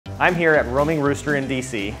I'm here at Roaming Rooster in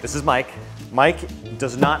DC. This is Mike. Mike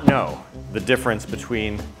does not know the difference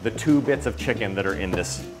between the 2 bits of chicken that are in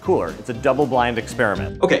this cooler. It's a double-blind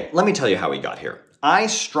experiment. Okay, let me tell you how we got here. I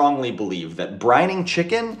strongly believe that brining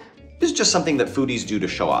chicken is just something that foodies do to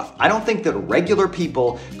show off. I don't think that regular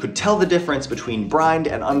people could tell the difference between brined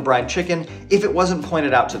and unbrined chicken if it wasn't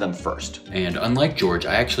pointed out to them first. And unlike George,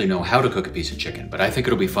 I actually know how to cook a piece of chicken, but I think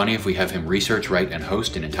it'll be funny if we have him research, write, and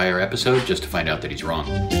host an entire episode just to find out that he's wrong.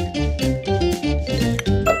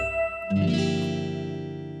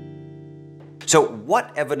 So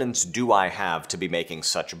what evidence do I have to be making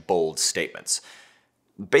such bold statements?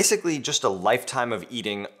 Basically just a lifetime of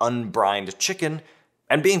eating unbrined chicken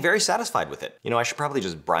and being very satisfied with it. You know, I should probably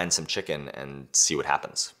just brine some chicken and see what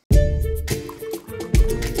happens.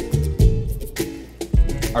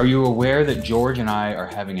 Are you aware that George and I are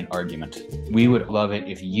having an argument? We would love it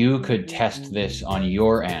if you could test this on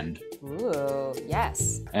your end. Ooh,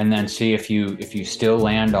 yes. And then see if you still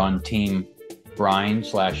land on team Brine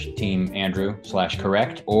 / team Andrew /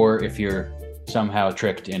 correct, or if you're somehow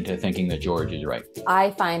tricked into thinking that George is right.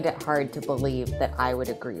 I find it hard to believe that I would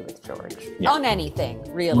agree with George. Yeah. On anything,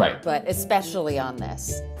 really, right. But especially on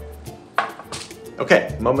this.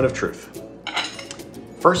 Okay, moment of truth.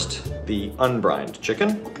 First, the unbrined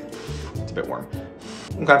chicken. It's a bit warm.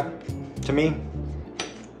 Okay, to me,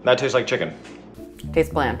 that tastes like chicken.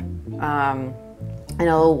 Tastes bland. And a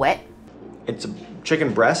little wet. It's a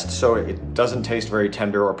chicken breast, so it doesn't taste very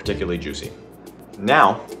tender or particularly juicy.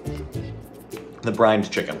 Now, the brined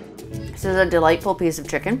chicken. This is a delightful piece of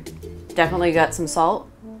chicken. Definitely got some salt.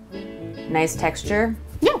 Nice texture.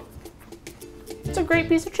 Yeah, it's a great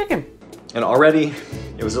piece of chicken. And already,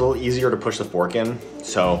 it was a little easier to push the fork in,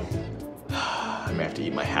 so I may have to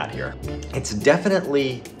eat my hat here. It's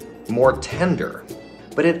definitely more tender,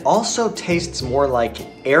 but it also tastes more like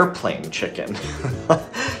airplane chicken.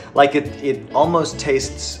 Like it almost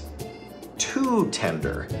tastes too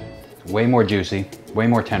tender. Way more juicy, way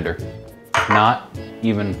more tender. Not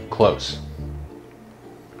even close.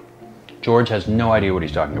 George has no idea what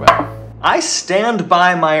he's talking about. I stand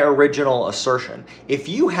by my original assertion. If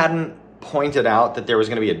you hadn't pointed out that there was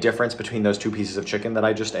gonna be a difference between those 2 pieces of chicken that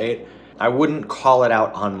I just ate, I wouldn't call it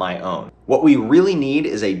out on my own. What we really need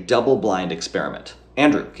is a double-blind experiment.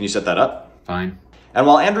 Andrew, can you set that up? Fine. And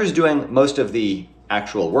while Andrew's doing most of the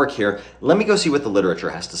actual work here, let me go see what the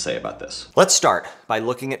literature has to say about this. Let's start by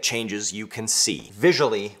looking at changes you can see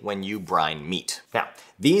visually when you brine meat. Now,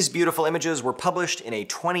 these beautiful images were published in a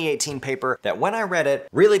 2018 paper that when I read it,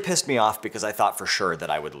 really pissed me off because I thought for sure that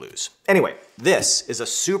I would lose. Anyway, this is a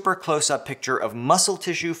super close-up picture of muscle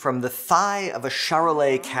tissue from the thigh of a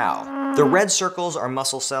Charolais cow. The red circles are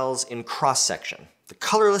muscle cells in cross-section. The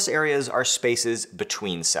colorless areas are spaces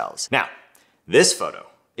between cells. Now, this photo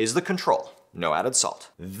is the control. No added salt.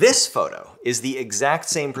 This photo is the exact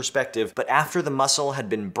same perspective, but after the muscle had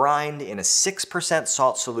been brined in a 6%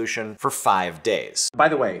 salt solution for 5 days. By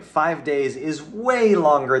the way, 5 days is way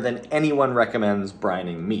longer than anyone recommends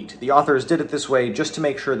brining meat. The authors did it this way just to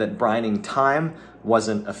make sure that brining time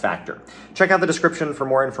wasn't a factor. Check out the description for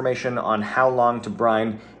more information on how long to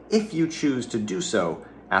brine if you choose to do so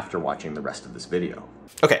after watching the rest of this video.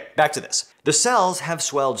 Okay, back to this. The cells have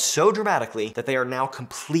swelled so dramatically that they are now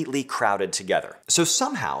completely crowded together. So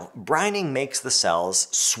somehow, brining makes the cells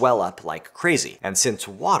swell up like crazy. And since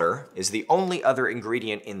water is the only other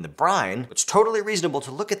ingredient in the brine, it's totally reasonable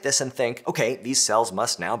to look at this and think, okay, these cells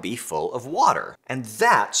must now be full of water. And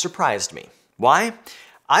that surprised me. Why?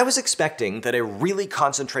 I was expecting that a really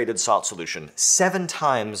concentrated salt solution, 7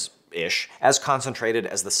 times as concentrated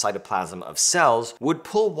as the cytoplasm of cells, would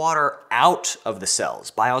pull water out of the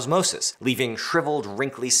cells by osmosis, leaving shriveled,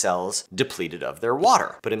 wrinkly cells depleted of their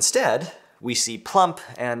water. But instead, we see plump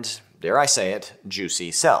and, dare I say it,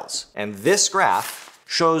 juicy cells. And this graph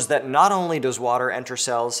shows that not only does water enter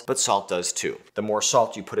cells, but salt does too. The more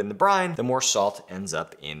salt you put in the brine, the more salt ends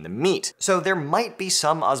up in the meat. So there might be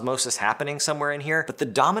some osmosis happening somewhere in here, but the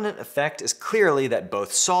dominant effect is clearly that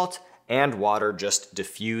both salt and water just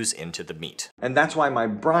diffuse into the meat. And that's why my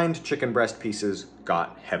brined chicken breast pieces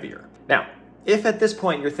got heavier. Now, if at this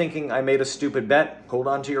point you're thinking I made a stupid bet, hold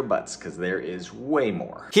on to your butts, because there is way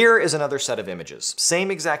more. Here is another set of images.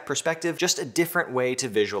 Same exact perspective, just a different way to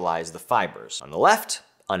visualize the fibers. On the left,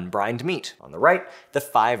 unbrined meat. On the right, the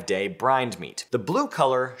 5-day brined meat. The blue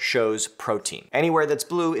color shows protein. Anywhere that's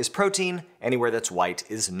blue is protein, Anywhere that's white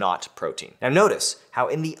is not protein. Now notice how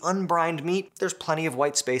in the unbrined meat, there's plenty of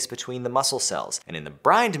white space between the muscle cells, and in the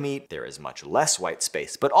brined meat, there is much less white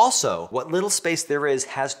space. But also, what little space there is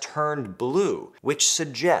has turned blue, which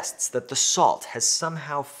suggests that the salt has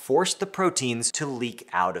somehow forced the proteins to leak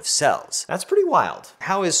out of cells. That's pretty wild.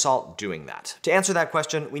 How is salt doing that? To answer that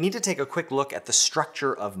question, we need to take a quick look at the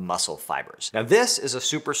structure of muscle fibers. Now this is a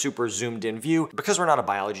super zoomed in view. Because we're not a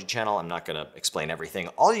biology channel, I'm not gonna explain everything.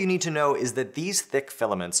 All you need to know is that these thick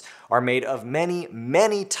filaments are made of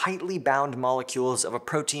many tightly bound molecules of a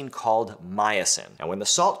protein called myosin. Now when the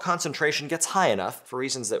salt concentration gets high enough, for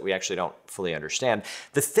reasons that we actually don't fully understand,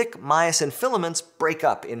 the thick myosin filaments break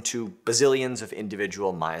up into bazillions of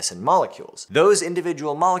individual myosin molecules. Those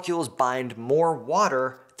individual molecules bind more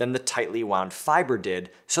water than the tightly wound fiber did,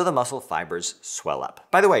 so the muscle fibers swell up.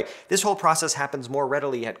 By the way, this whole process happens more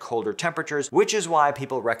readily at colder temperatures, which is why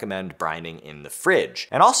people recommend brining in the fridge.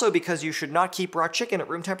 And also because you should not keep raw chicken at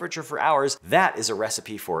room temperature for hours, that is a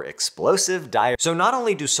recipe for explosive diarrhea. So not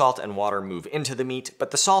only do salt and water move into the meat, but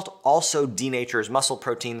the salt also denatures muscle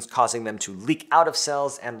proteins, causing them to leak out of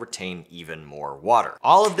cells and retain even more water.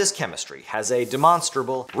 All of this chemistry has a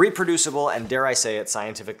demonstrable, reproducible, and dare I say it,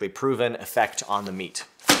 scientifically proven effect on the meat.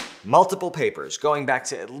 Multiple papers going back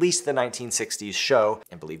to at least the 1960s show,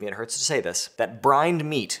 and believe me it hurts to say this, that brined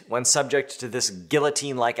meat, when subject to this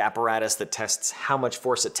guillotine-like apparatus that tests how much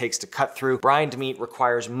force it takes to cut through, brined meat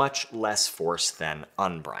requires much less force than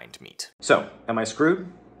unbrined meat. So, am I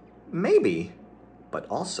screwed? Maybe, but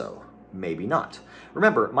also maybe not.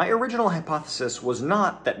 Remember, my original hypothesis was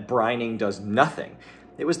not that brining does nothing.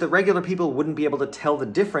 It was that regular people wouldn't be able to tell the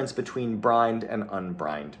difference between brined and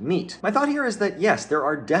unbrined meat. My thought here is that yes, there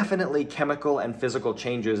are definitely chemical and physical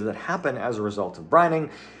changes that happen as a result of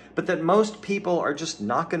brining, but that most people are just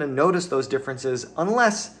not going to notice those differences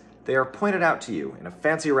unless they are pointed out to you in a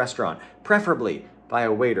fancy restaurant, preferably by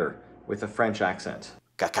a waiter with a French accent.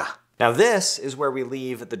 Caca. Now this is where we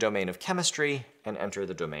leave the domain of chemistry and enter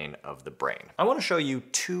the domain of the brain. I want to show you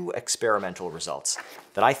two experimental results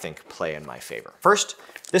that I think play in my favor. First,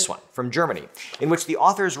 this one from Germany, in which the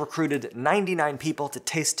authors recruited 99 people to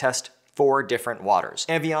taste test 4 different waters.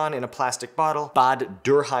 Evian in a plastic bottle, Bad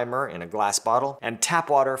Dürheimer in a glass bottle, and tap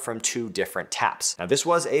water from 2 different taps. Now this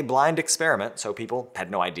was a blind experiment, so people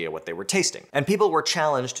had no idea what they were tasting. And people were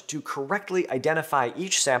challenged to correctly identify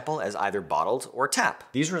each sample as either bottled or tap.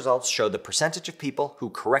 These results showed the percentage of people who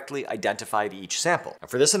correctly identified each sample. Now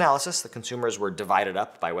for this analysis, the consumers were divided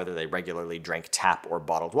up by whether they regularly drank tap or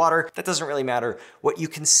bottled water. That doesn't really matter. What you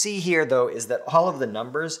can see here though is that all of the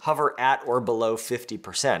numbers hover at or below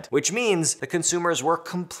 50%, which means the consumers were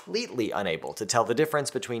completely unable to tell the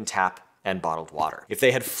difference between tap and bottled water. If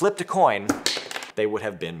they had flipped a coin, they would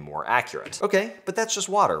have been more accurate. Okay, but that's just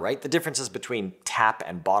water, right? The differences between tap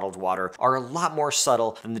and bottled water are a lot more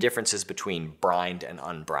subtle than the differences between brined and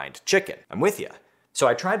unbrined chicken. I'm with you. So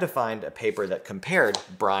I tried to find a paper that compared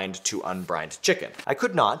brined to unbrined chicken. I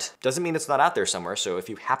could not. Doesn't mean it's not out there somewhere, so if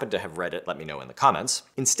you happen to have read it, let me know in the comments.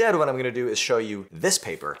 Instead, what I'm gonna do is show you this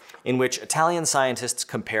paper in which Italian scientists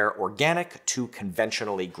compare organic to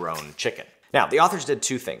conventionally grown chicken. Now, the authors did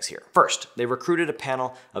 2 things here. First, they recruited a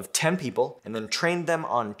panel of 10 people and then trained them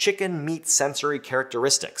on chicken meat sensory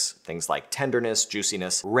characteristics, things like tenderness,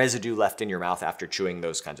 juiciness, residue left in your mouth after chewing,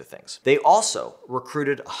 those kinds of things. They also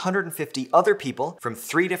recruited 150 other people from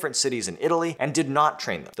 3 different cities in Italy and did not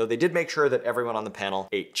train them. Though they did make sure that everyone on the panel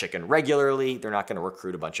ate chicken regularly, they're not gonna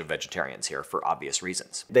recruit a bunch of vegetarians here for obvious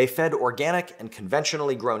reasons. They fed organic and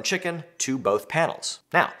conventionally grown chicken to both panels.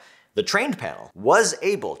 Now, the trained panel was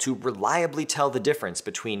able to reliably tell the difference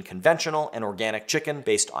between conventional and organic chicken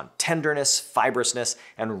based on tenderness, fibrousness,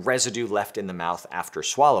 and residue left in the mouth after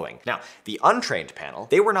swallowing. Now, the untrained panel,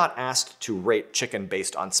 they were not asked to rate chicken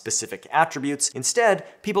based on specific attributes. Instead,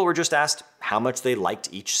 people were just asked how much they liked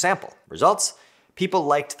each sample. Results? People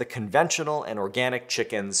liked the conventional and organic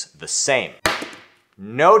chickens the same.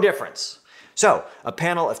 No difference. So, a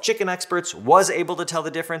panel of chicken experts was able to tell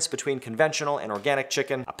the difference between conventional and organic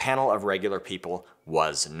chicken. A panel of regular people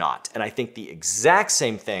was not. And I think the exact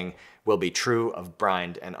same thing will be true of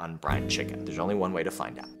brined and unbrined chicken. There's only one way to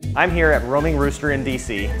find out. I'm here at Roaming Rooster in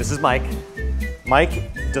DC. This is Mike.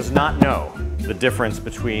 Mike does not know the difference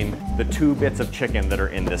between the 2 bits of chicken that are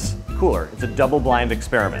in this cooler. It's a double-blind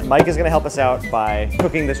experiment. Mike is gonna help us out by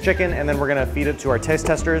cooking this chicken, and then we're gonna feed it to our taste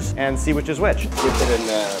testers and see which is which. Dip it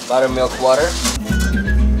in buttermilk water.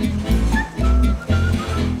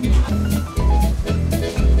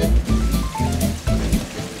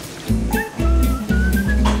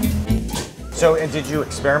 So, and did you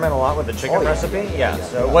experiment a lot with the chicken recipe? Yeah.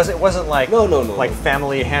 So it wasn't like No. like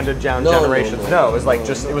family handed down No, generations. No, it was like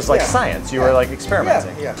it was like science. You were like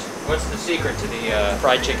experimenting. Yeah. What's the secret to the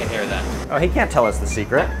fried chicken here then? Oh, he can't tell us the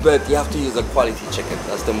secret. But you have to use a quality chicken.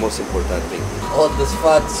 That's the most important thing. All this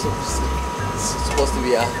fat is supposed to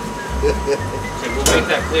be out. So we'll make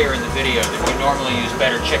that clear in the video that we normally use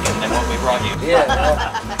better chicken than what we brought you. Yeah,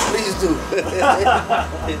 please do.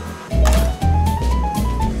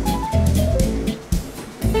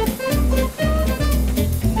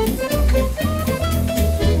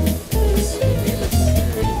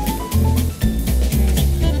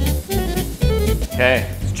 Okay,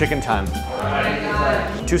 it's chicken time.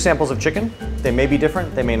 2 samples of chicken. They may be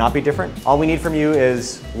different, they may not be different. All we need from you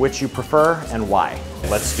is which you prefer and why.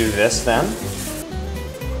 Let's do this then.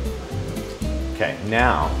 Okay,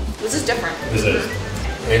 now. This is different. This is.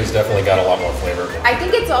 It's definitely got a lot more flavor. I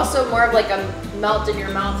think it's also more of like a melt in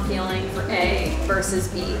your mouth feeling for A versus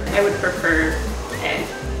B. I would prefer A.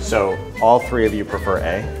 So all 3 of you prefer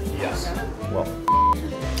A? Yes. Well,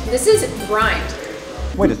 This is brine.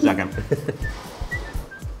 wait a second.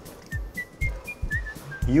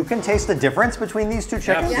 You can taste the difference between these 2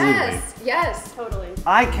 chickens? Yes, yes, totally.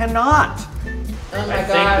 I cannot. Oh my I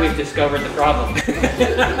god. think we've discovered the problem.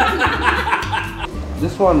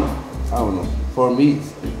 This one, I don't know. For me,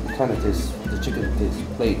 it kind of tastes, the chicken tastes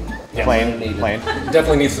plain. Yeah. Plain.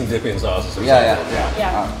 Definitely needs some dipping sauces. Or Yeah.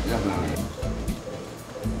 Yeah. Definitely.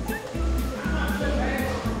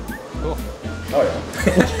 Oh yeah.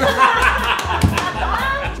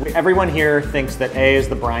 Everyone here thinks that A is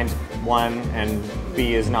the brine one and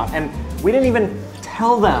B is not. And we didn't even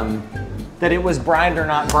tell them that it was brined or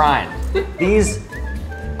not brined. These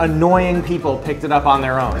annoying people picked it up on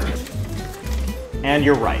their own. And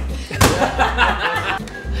you're right.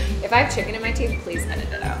 If I have chicken in my teeth, please edit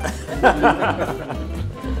it out.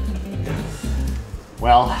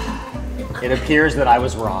 Well, it appears that I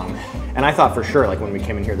was wrong. And I thought for sure, like when we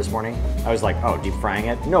came in here this morning, I was like, oh, deep frying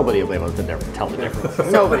it? Nobody will be able to tell the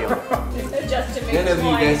difference. Nobody will. Just to make None of you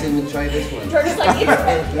point. guys even tried this one. Jordan's like,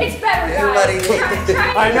 it's better, guys.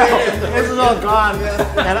 Try I know, this is all gone,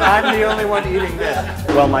 and I'm the only one eating this.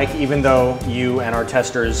 Well, Mike, even though you and our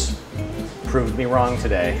testers proved me wrong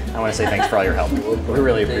today, I want to say thanks for all your help. We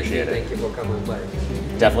really appreciate it. Thank you for coming by.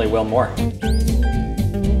 Definitely will more.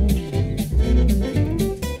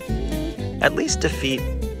 At least defeat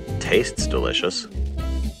tastes delicious.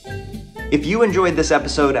 If you enjoyed this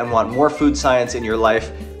episode and want more food science in your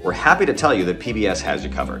life, we're happy to tell you that PBS has you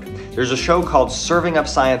covered. There's a show called Serving Up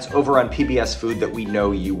Science over on PBS Food that we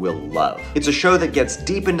know you will love. It's a show that gets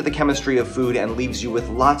deep into the chemistry of food and leaves you with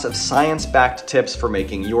lots of science-backed tips for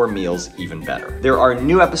making your meals even better. There are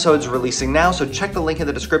new episodes releasing now, so check the link in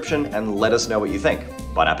the description and let us know what you think.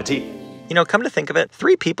 Bon appetit! You know, come to think of it,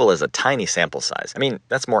 3 people is a tiny sample size. I mean,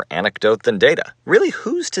 that's more anecdote than data. Really,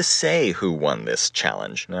 who's to say who won this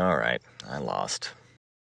challenge? All right, I lost.